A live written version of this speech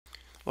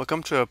We'll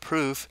come to a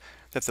proof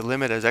that the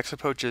limit as x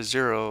approaches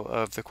 0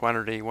 of the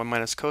quantity 1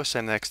 minus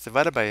cosine x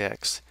divided by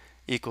x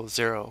equals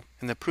 0.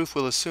 And the proof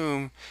will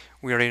assume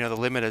we already know the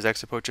limit as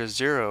x approaches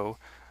 0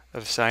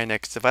 of sine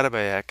x divided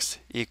by x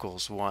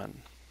equals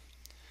 1.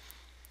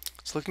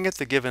 So looking at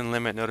the given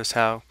limit, notice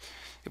how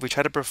if we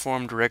try to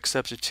perform direct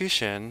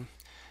substitution,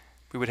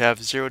 we would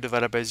have 0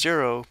 divided by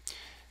 0,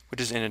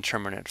 which is an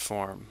indeterminate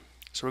form.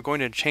 So we're going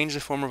to change the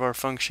form of our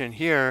function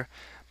here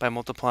by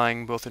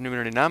multiplying both the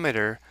numerator and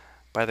denominator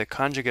by the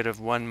conjugate of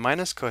 1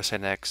 minus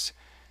cosine x,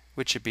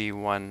 which should be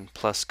 1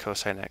 plus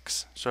cosine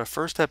x. So our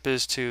first step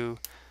is to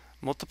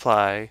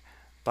multiply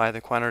by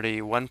the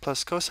quantity 1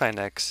 plus cosine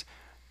x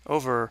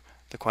over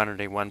the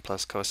quantity 1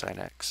 plus cosine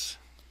x.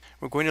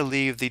 We're going to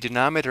leave the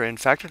denominator in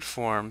factored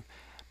form,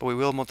 but we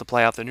will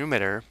multiply out the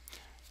numerator,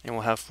 and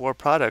we'll have four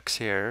products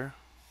here: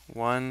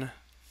 1,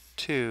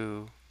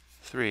 2,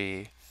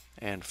 3,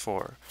 and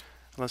 4.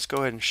 Let's go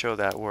ahead and show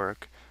that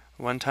work.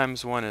 1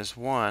 times 1 is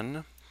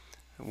 1.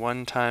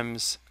 1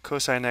 times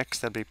cosine x,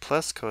 that'd be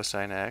plus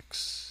cosine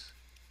x.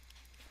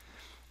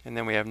 And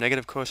then we have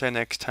negative cosine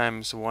x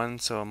times 1,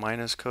 so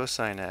minus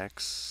cosine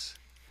x.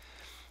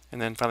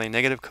 And then finally,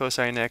 negative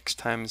cosine x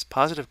times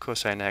positive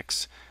cosine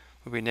x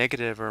would be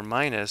negative or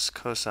minus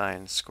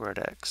cosine squared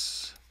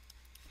x.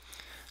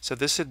 So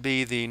this would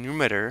be the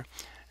numerator,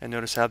 and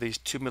notice how these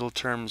two middle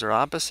terms are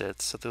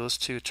opposites, so those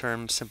two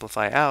terms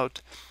simplify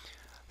out,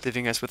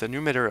 leaving us with a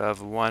numerator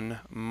of 1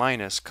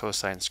 minus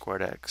cosine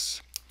squared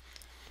x.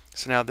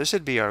 So now this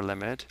would be our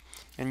limit,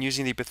 and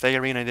using the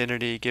Pythagorean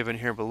identity given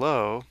here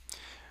below,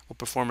 we'll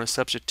perform a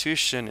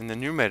substitution in the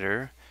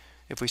numerator.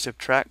 If we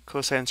subtract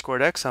cosine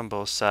squared x on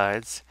both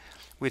sides,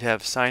 we'd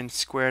have sine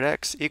squared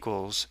x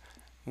equals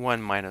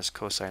 1 minus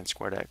cosine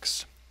squared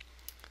x.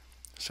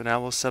 So now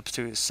we'll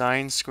substitute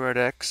sine squared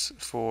x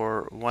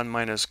for 1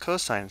 minus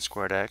cosine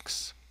squared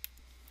x,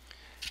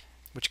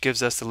 which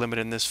gives us the limit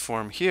in this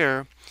form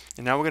here.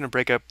 And now we're going to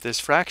break up this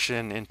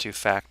fraction into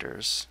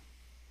factors.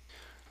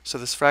 So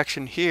this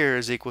fraction here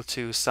is equal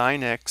to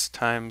sine x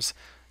times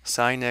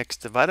sine x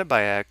divided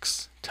by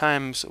x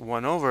times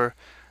 1 over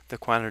the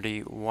quantity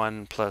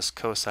 1 plus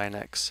cosine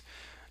x.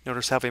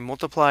 Notice how we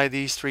multiply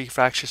these three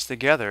fractions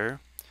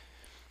together,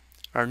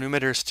 our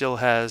numerator still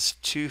has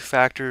two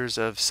factors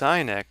of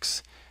sine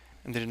x,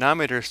 and the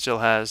denominator still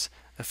has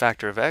a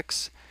factor of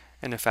x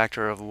and a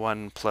factor of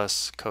 1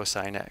 plus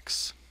cosine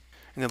x.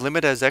 And the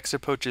limit as x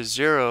approaches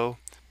 0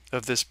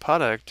 of this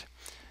product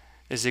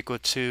is equal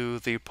to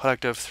the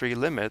product of three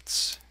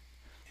limits,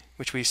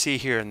 which we see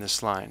here in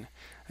this line.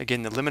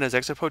 Again, the limit as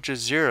x approaches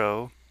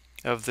 0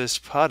 of this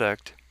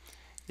product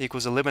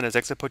equals the limit as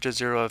x approaches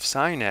 0 of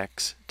sine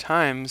x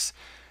times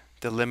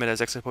the limit as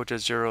x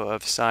approaches 0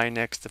 of sine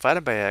x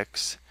divided by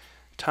x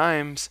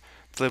times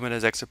the limit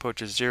as x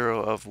approaches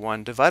 0 of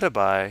 1 divided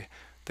by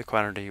the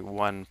quantity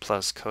 1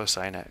 plus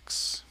cosine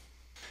x.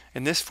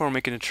 In this form,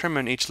 we can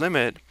determine each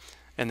limit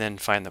and then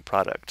find the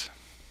product.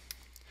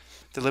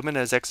 The limit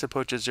as x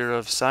approaches 0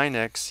 of sine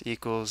x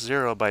equals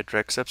 0 by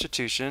direct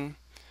substitution.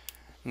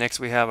 Next,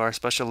 we have our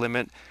special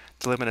limit,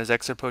 the limit as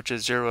x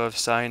approaches 0 of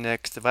sine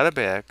x divided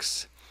by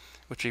x,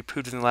 which we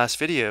proved in the last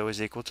video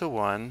is equal to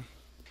 1.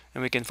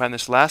 And we can find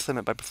this last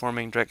limit by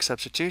performing direct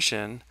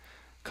substitution.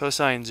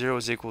 Cosine 0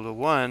 is equal to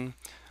 1,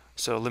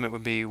 so limit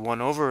would be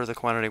 1 over the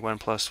quantity 1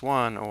 plus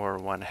 1, or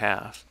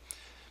 1/2.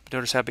 But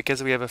notice how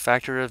because we have a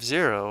factor of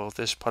 0,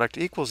 this product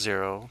equals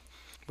 0,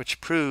 which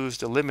proves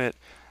the limit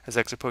as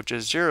x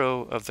approaches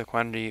 0 of the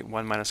quantity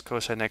 1 minus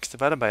cosine x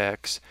divided by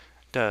x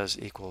does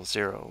equal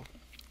 0.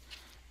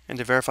 And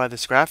to verify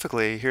this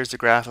graphically, here's the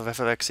graph of f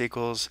of x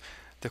equals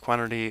the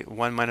quantity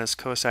 1 minus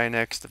cosine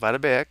x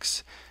divided by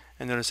x.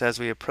 And notice as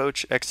we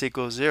approach x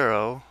equals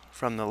 0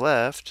 from the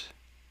left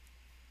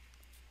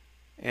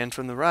and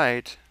from the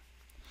right,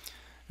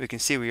 we can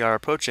see we are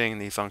approaching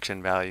the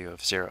function value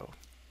of 0.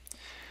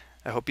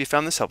 I hope you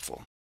found this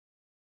helpful.